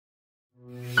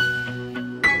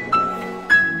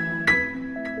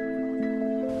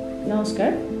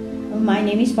Namaskar. My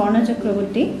name is Parna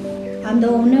Chakraborty. I am the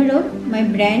owner of my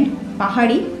brand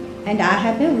Pahari and I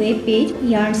have a web page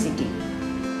Yarn City.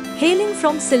 Hailing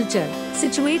from Silchar,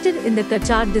 situated in the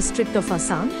Silchar district of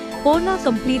Assam, Parna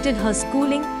completed her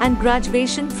schooling and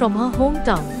graduation from her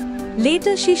hometown.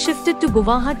 Later she shifted to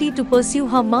Guwahati to pursue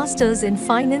her masters in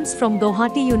finance from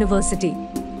Guwahati University.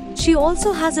 She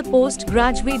also has a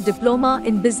post-graduate diploma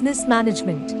in business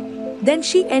management. Then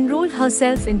she enrolled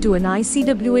herself into an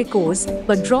ICWA course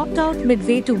but dropped out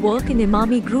midway to work in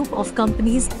Emami group of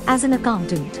companies as an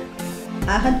accountant.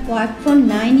 I had worked for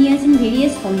 9 years in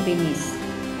various companies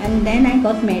and then I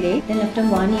got married. Then after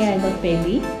 1 year I got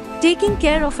baby. Taking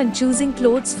care of and choosing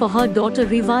clothes for her daughter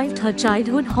revived her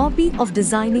childhood hobby of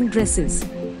designing dresses.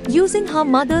 Using her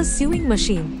mother's sewing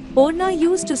machine, Parna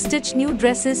used to stitch new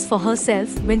dresses for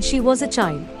herself when she was a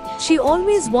child. She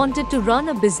always wanted to run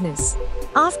a business.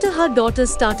 After her daughter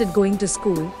started going to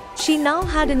school, she now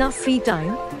had enough free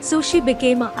time, so she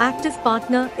became an active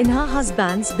partner in her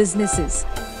husband's businesses.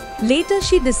 Later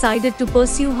she decided to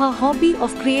pursue her hobby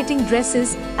of creating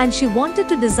dresses and she wanted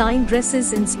to design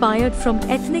dresses inspired from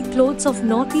ethnic clothes of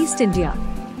Northeast India.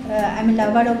 I'm a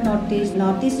lover of Northeast.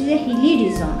 Northeast is a hilly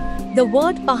region. The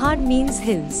word Pahar means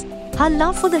hills. Her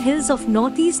love for the hills of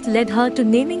Northeast led her to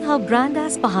naming her brand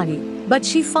as Pahari. But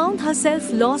she found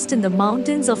herself lost in the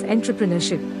mountains of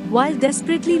entrepreneurship. While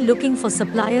desperately looking for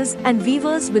suppliers and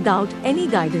weavers without any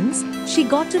guidance, she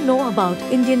got to know about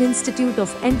Indian Institute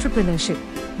of Entrepreneurship,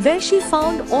 where she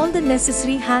found all the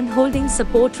necessary hand-holding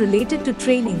support related to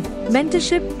training,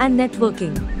 mentorship and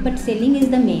networking. But selling is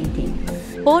the main thing.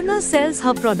 Parna sells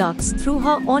her products through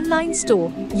her online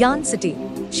store, Yarn City.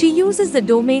 She uses the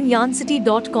domain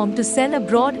yarncity.com to sell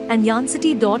abroad and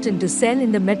yarncity.in to sell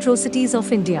in the metro cities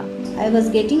of India. I was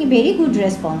getting a very good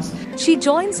response. She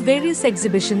joins various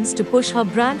exhibitions to push her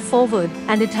brand forward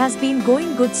and it has been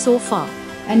going good so far.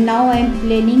 And now I am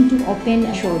planning to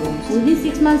open showrooms. Within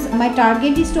 6 months, my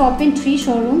target is to open 3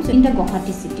 showrooms in the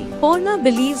Guwahati city. Parna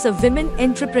believes a women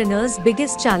entrepreneur's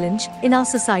biggest challenge in our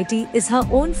society is her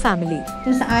own family.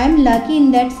 Because I am lucky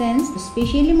in that sense,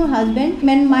 especially my husband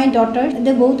and my daughter,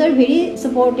 they both are very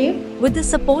supportive. With the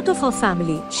support of her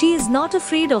family, she is not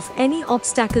afraid of any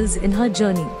obstacles in her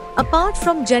journey. Apart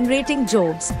from generating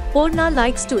jobs, Parna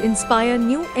likes to inspire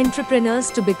new entrepreneurs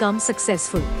to become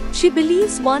successful. She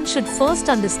believes one should first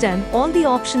understand all the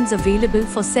options available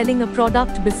for selling a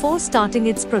product before starting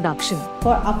its production.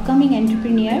 For upcoming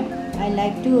entrepreneur, I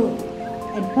like to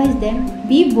advise them,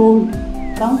 be bold,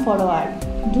 come forward,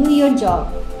 do your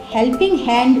job. Helping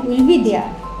hand will be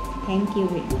there. Thank you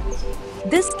very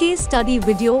much. This case study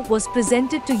video was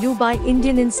presented to you by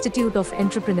Indian Institute of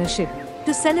Entrepreneurship.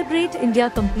 To celebrate India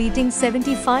completing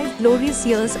 75 glorious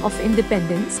years of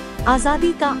independence,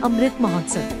 Azadi Ka Amrit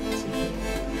Mahotsav.